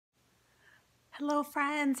Hello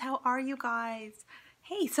friends, how are you guys?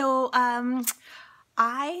 Hey,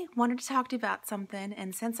 I wanted to talk to you about something,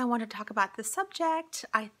 and since I wanted to talk about this subject,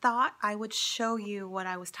 I thought I would show you what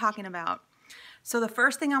I was talking about. So the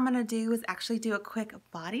first thing I'm going to do is actually do a quick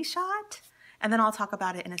body shot, and then I'll talk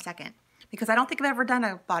about it in a second, because I don't think I've ever done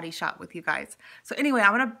a body shot with you guys. So anyway,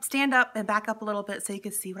 I'm going to stand up and back up a little bit so you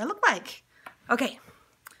can see what I look like. Okay.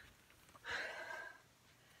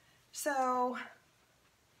 So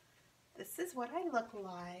this is what I look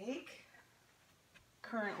like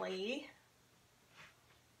currently.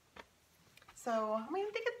 So, I mean,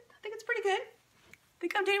 I think it's pretty good. I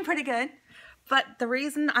think I'm doing pretty good. But the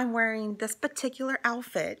reason I'm wearing this particular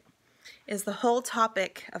outfit is the whole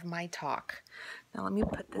topic of my talk. Now let me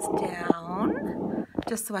put this down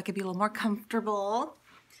just so I can be a little more comfortable.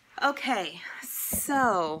 Okay,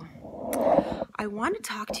 so I want to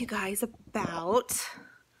talk to you guys about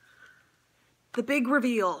the big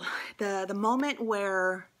reveal, the moment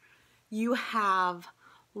where you have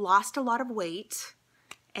lost a lot of weight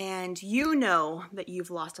and you know that you've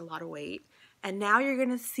lost a lot of weight, and now you're going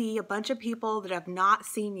to see a bunch of people that have not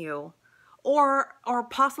seen you or are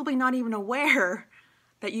possibly not even aware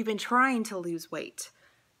that you've been trying to lose weight,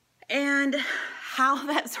 and how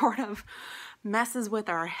that sort of messes with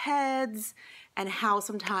our heads, and how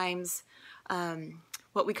sometimes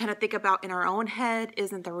what we kind of think about in our own head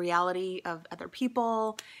isn't the reality of other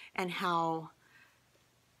people, and how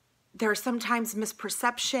there are sometimes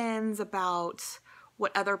misperceptions about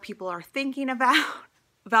what other people are thinking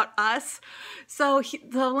about us. So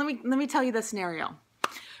let me tell you the scenario.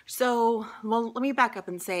 So, well, let me back up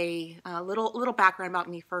and say a little background about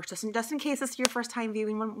me first, just in case this is your first time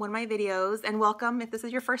viewing one of my videos, and welcome if this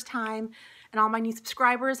is your first time, and all my new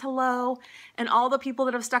subscribers, hello, and all the people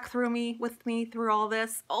that have stuck with me through all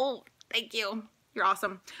this. Oh, thank you. You're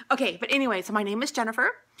awesome. Okay, but anyway, so my name is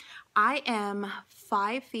Jennifer. I am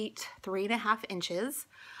 5 feet 3.5 inches.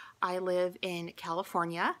 I live in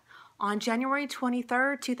California. On January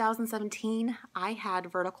 23rd, 2017, I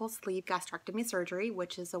had vertical sleeve gastrectomy surgery,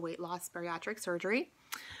 which is a weight loss bariatric surgery.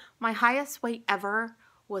 My highest weight ever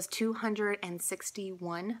was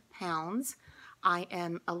 261 pounds. I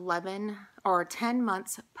am 10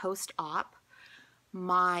 months post-op.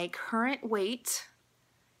 My current weight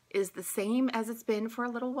is the same as it's been for a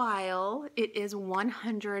little while. It is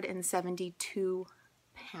 172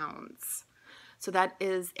 pounds. So that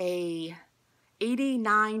is a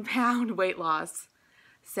 89-pound weight loss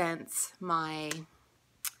since my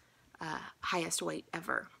highest weight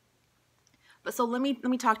ever. But so let me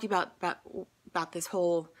talk to you about this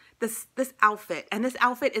outfit, and this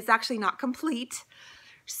outfit is actually not complete.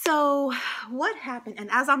 So what happened? And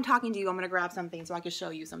as I'm talking to you, I'm going to grab something so I can show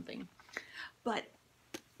you something. But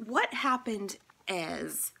what happened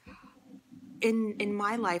is, in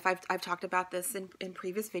my life, I've talked about this in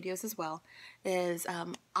previous videos as well, is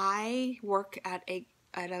I work at a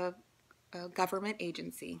government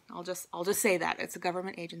agency. I'll just say that it's a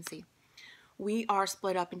government agency. We are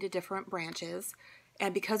split up into different branches,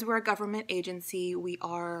 and because we're a government agency, we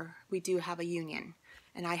do have a union,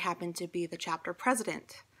 and I happen to be the chapter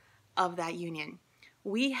president of that union.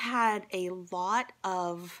 We had a lot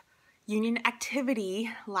of union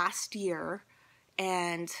activity last year.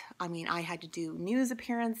 And I mean, I had to do news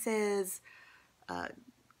appearances,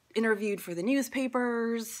 interviewed for the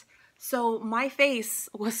newspapers. So my face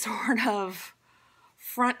was sort of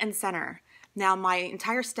front and center. Now my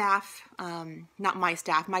entire staff, not my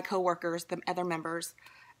staff, my coworkers, the other members,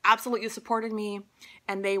 absolutely supported me,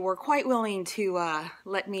 and they were quite willing to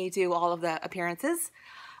let me do all of the appearances.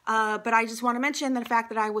 But I just want to mention the fact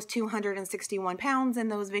that I was 261 pounds in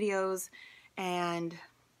those videos, and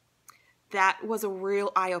that was a real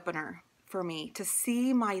eye-opener for me to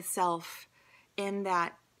see myself in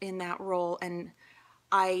that role. And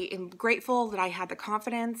I am grateful that I had the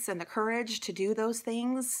confidence and the courage to do those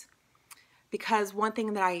things, because one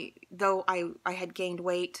thing that though I had gained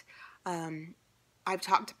weight, I've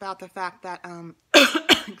talked about the fact that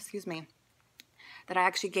excuse me, that I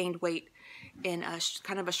actually gained weight in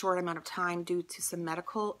kind of a short amount of time due to some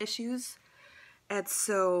medical issues. And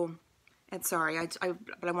so, and sorry,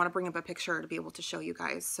 but I want to bring up a picture to be able to show you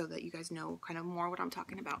guys so that you guys know kind of more what I'm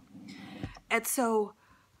talking about. And so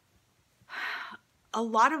a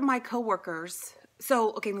lot of my coworkers,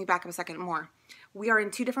 so okay, let me back up a second more. We are in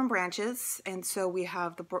 2 different branches, and so we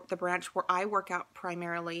have the branch where I work out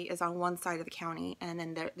primarily is on one side of the county, and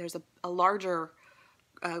then there's a larger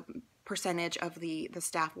percentage of the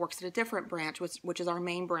staff works at a different branch, which is our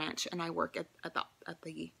main branch, and I work at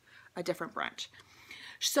a different branch.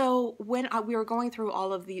 So when we were going through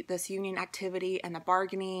all of this union activity and the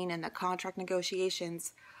bargaining and the contract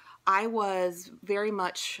negotiations, I was very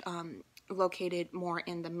much located more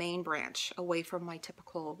in the main branch, away from my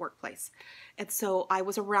typical workplace. And so I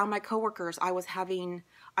was around my coworkers. I was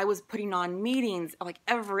putting on meetings, like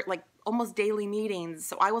almost daily meetings.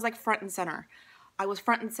 So I was like front and center. I was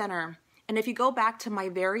front and center. And if you go back to my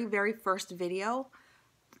very, very first video,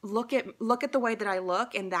 look at the way that I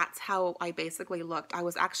look, and that's how I basically looked. I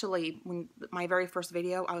was actually, when my very first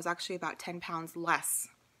video, I was actually about 10 pounds less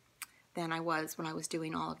than I was when I was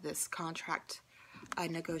doing all of this contract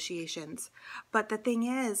negotiations. But the thing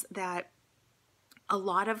is that a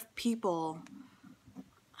lot of people,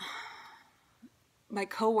 my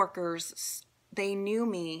coworkers, they knew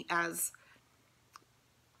me as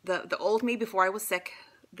the old me before I was sick,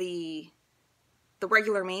 the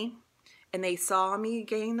regular me, and they saw me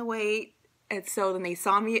gain the weight, and so then they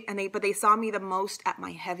saw me, but they saw me the most at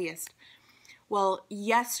my heaviest. Well,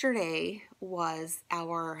 yesterday was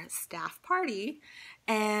our staff party,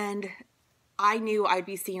 and I knew I'd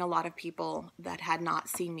be seeing a lot of people that had not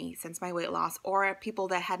seen me since my weight loss, or people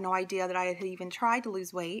that had no idea that I had even tried to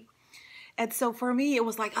lose weight. And so for me, it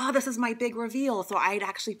was like, oh, this is my big reveal. So I'd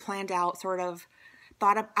actually planned out,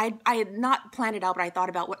 I had not planned it out, but I thought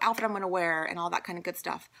about what outfit I'm going to wear and all that kind of good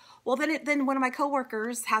stuff. Well, then one of my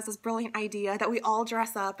coworkers has this brilliant idea that we all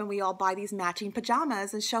dress up and we all buy these matching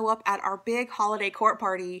pajamas and show up at our big holiday court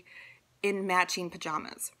party in matching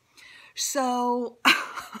pajamas. So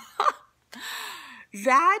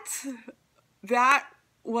that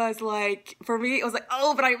was like, for me, it was like,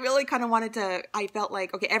 oh, but I really kind of I felt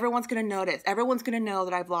like, okay, everyone's going to notice. Everyone's going to know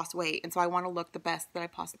that I've lost weight. And so I want to look the best that I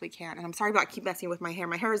possibly can. And I'm sorry about keep messing with my hair.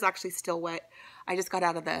 My hair is actually still wet. I just got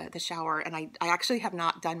out of the shower, and I actually have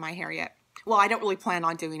not done my hair yet. Well, I don't really plan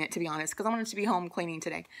on doing it, to be honest, because I wanted to be home cleaning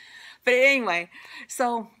today. But anyway,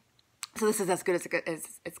 so this is as good as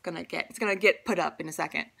it's going to get. It's going to get put up in a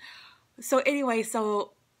second. So anyway,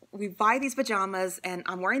 so we buy these pajamas, and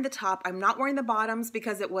I'm wearing the top. I'm not wearing the bottoms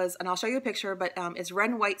because it was, and I'll show you a picture, but it's red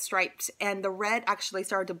and white striped, and the red actually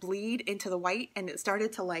started to bleed into the white, and it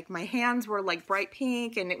started to, like, my hands were like bright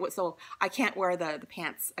pink, and it was, so I can't wear the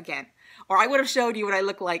pants again, or I would have showed you what I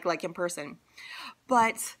look like in person.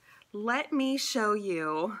 But let me show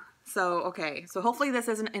you. So, okay, so hopefully this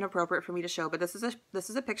isn't inappropriate for me to show, but this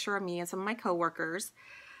is a picture of me and some of my coworkers.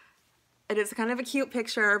 It is kind of a cute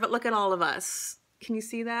picture, but look at all of us. Can you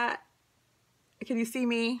see that? Can you see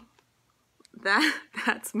me?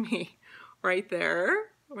 That's me right there,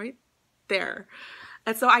 right there.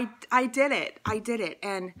 And so I did it.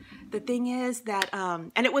 And the thing is that,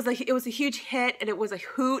 and it was a huge hit, and it was a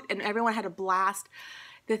hoot, and everyone had a blast.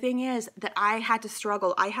 The thing is that I had to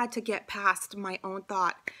struggle. I had to get past my own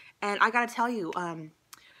thought. And I got to tell you,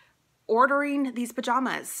 ordering these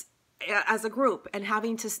pajamas as a group and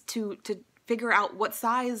having to figure out what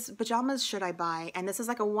size pajamas should I buy, and this is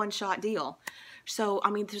like a one-shot deal. So I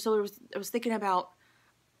mean, I was thinking about,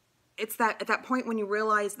 it's that at that point when you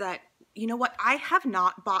realize that, you know what, I have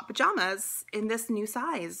not bought pajamas in this new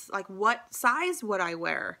size. Like, what size would I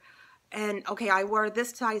wear? And okay, I wear this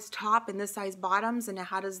size top and this size bottoms, and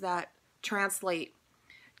how does that translate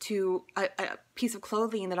to a piece of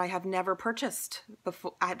clothing that I have never purchased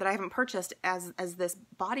before, that I haven't purchased as this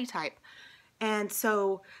body type? And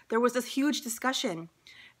so there was this huge discussion.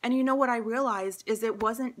 And you know what I realized is it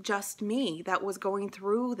wasn't just me that was going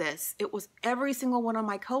through this. It was every single one of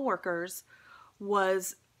my coworkers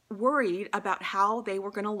was worried about how they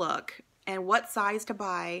were going to look and what size to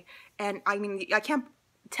buy. And I mean, I can't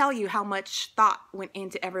tell you how much thought went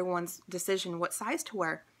into everyone's decision what size to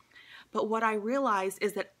wear. But what I realized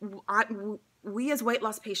is that we as weight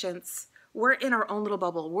loss patients, we're in our own little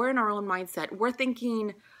bubble. We're in our own mindset. We're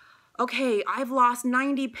thinking, okay, I've lost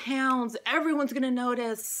 90 pounds. Everyone's going to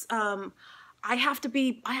notice. I have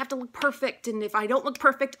to look perfect. And if I don't look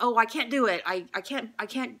perfect, oh, I can't do it. I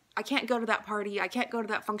can't go to that party. I can't go to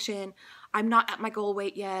that function. I'm not at my goal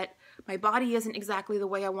weight yet. My body isn't exactly the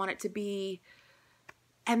way I want it to be.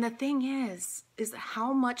 And the thing is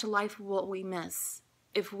how much life will we miss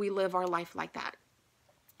if we live our life like that?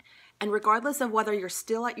 And regardless of whether you're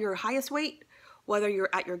still at your highest weight, whether you're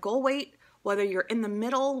at your goal weight, whether you're in the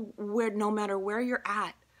middle, no matter where you're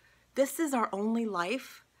at, this is our only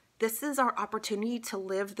life. This is our opportunity to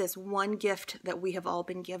live this one gift that we have all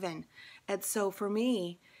been given. And so for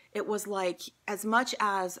me, it was like, as much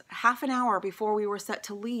as half an hour before we were set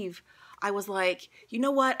to leave, I was like, you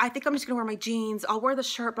know what? I think I'm just gonna wear my jeans. I'll wear the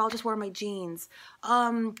shirt, but I'll just wear my jeans.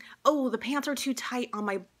 Oh, the pants are too tight on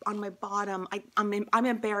my bottom. I'm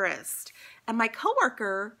embarrassed. And my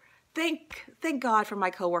coworker, thank God for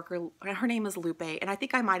my coworker. Her name is Lupe, and I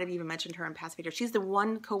think I might have even mentioned her in past videos. She's the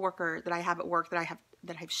one coworker that I have at work that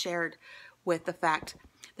I've shared with the fact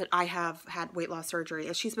that I have had weight loss surgery.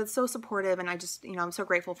 And she's been so supportive, and I just, you know, I'm so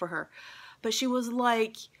grateful for her. But she was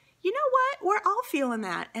like, you know what? We're all feeling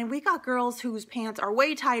that. And we got girls whose pants are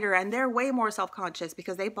way tighter and they're way more self-conscious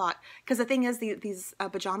because they bought, because the thing is, these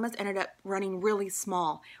pajamas ended up running really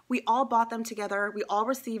small. We all bought them together. We all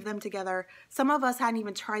received them together. Some of us hadn't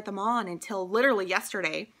even tried them on until literally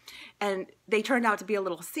yesterday. And they turned out to be a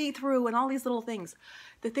little see-through and all these little things.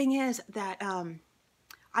 The thing is that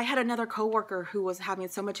I had another coworker who was having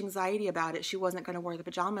so much anxiety about it. She wasn't going to wear the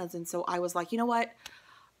pajamas. And so I was like, you know what?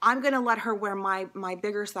 I'm going to let her wear my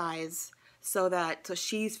bigger size so that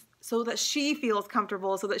she feels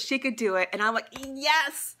comfortable, so that she could do it. And I'm like,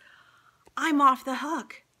 yes, I'm off the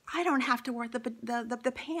hook. I don't have to wear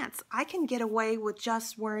the pants. I can get away with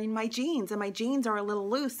just wearing my jeans, and my jeans are a little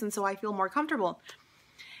loose, and so I feel more comfortable.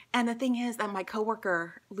 And the thing is that my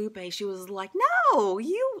coworker, Lupe, she was like, no,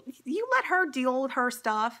 you let her deal with her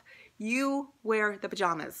stuff. You wear the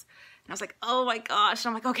pajamas. And I was like, oh my gosh. And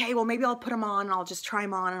I'm like, okay, well, maybe I'll put them on and I'll just try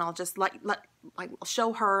them on and I'll just like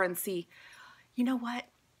show her and see. You know what?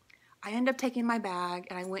 I end up taking my bag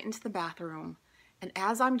and I went into the bathroom. And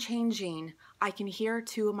as I'm changing, I can hear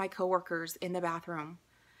two of my coworkers in the bathroom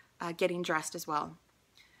getting dressed as well.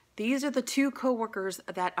 These are the two coworkers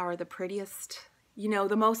that are the prettiest, you know,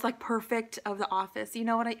 the most like perfect of the office. You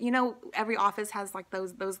know what you know, every office has like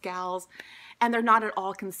those gals, and they're not at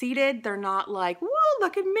all conceited. They're not like, whoa,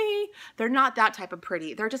 look at me. They're not that type of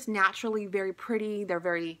pretty. They're just naturally very pretty. They're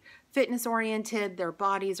very fitness oriented. Their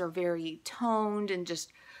bodies are very toned and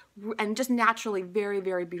just naturally very,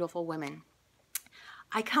 very beautiful women.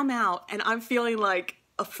 I come out and I'm feeling like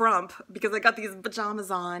a frump because I got these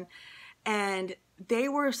pajamas on, and they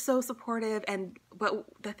were so supportive. But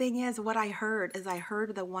the thing is, what I heard is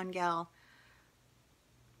the one gal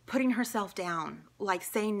putting herself down, like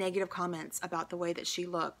saying negative comments about the way that she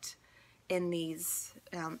looked in these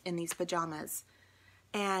pajamas.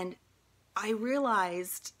 And I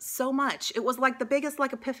realized so much. It was like the biggest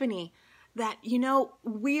epiphany that, you know,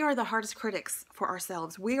 we are the hardest critics for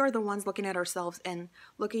ourselves. We are the ones looking at ourselves and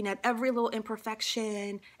looking at every little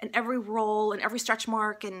imperfection and every roll and every stretch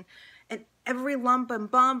mark and every lump and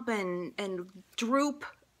bump and droop,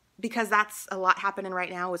 because that's a lot happening right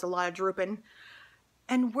now, is a lot of drooping.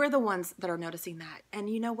 And we're the ones that are noticing that. And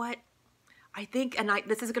you know what? I think, and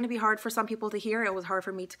this is going to be hard for some people to hear, it was hard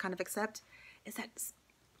for me to kind of accept, is that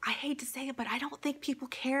I hate to say it, but I don't think people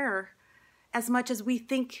care as much as we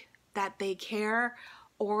think that they care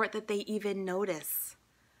or that they even notice.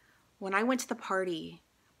 When I went to the party,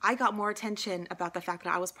 I got more attention about the fact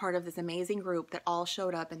that I was part of this amazing group that all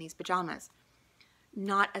showed up in these pajamas.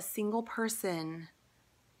 Not a single person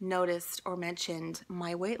noticed or mentioned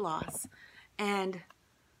my weight loss. And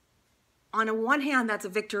on the one hand, that's a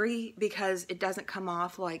victory because it doesn't come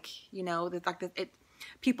off like, you know, the fact that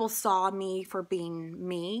people saw me for being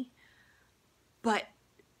me. But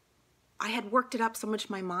I had worked it up so much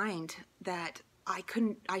in my mind that I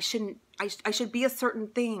should be a certain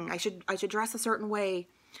thing. I should dress a certain way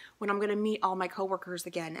when I'm going to meet all my coworkers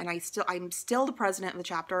again. And I'm still the president of the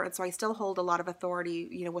chapter, and so I still hold a lot of authority,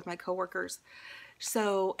 you know, with my coworkers.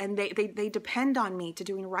 So, and they depend on me to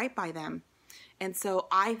doing right by them. And so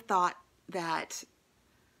I thought that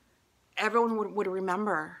everyone would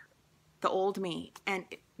remember the old me. And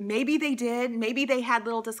maybe they did. Maybe they had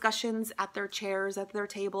little discussions at their chairs, at their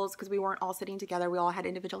tables, because we weren't all sitting together. We all had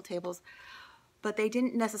individual tables. But they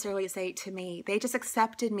didn't necessarily say it to me. They just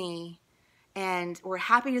accepted me and were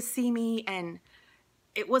happy to see me. And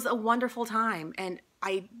it was a wonderful time. And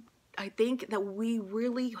I think that we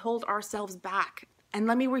really hold ourselves back. And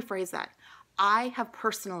let me rephrase that. I have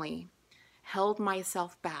personally held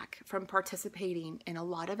myself back from participating in a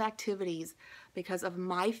lot of activities because of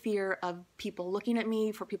my fear of people looking at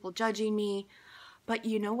me, for people judging me. But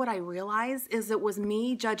you know what I realized is it was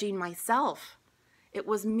me judging myself. It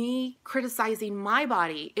was me criticizing my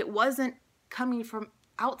body. It wasn't coming from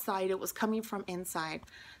outside, it was coming from inside.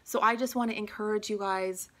 So I just want to encourage you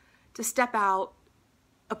guys to step out,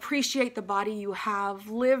 appreciate the body you have,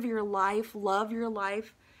 live your life, love your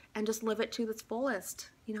life, and just live it to its fullest.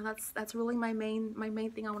 You know, that's really my main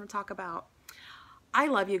thing I want to talk about. I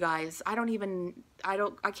love you guys. I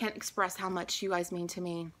can't express how much you guys mean to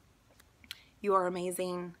me. You are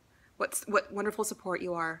amazing. What wonderful support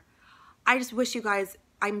you are. I just wish you guys,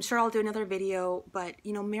 I'm sure I'll do another video, but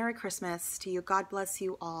you know, Merry Christmas to you. God bless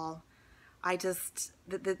you all.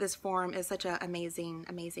 This forum is such an amazing,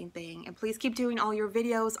 amazing thing. And please keep doing all your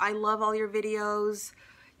videos. I love all your videos.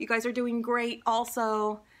 You guys are doing great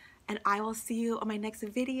also. And I will see you on my next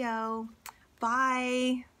video.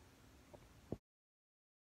 Bye.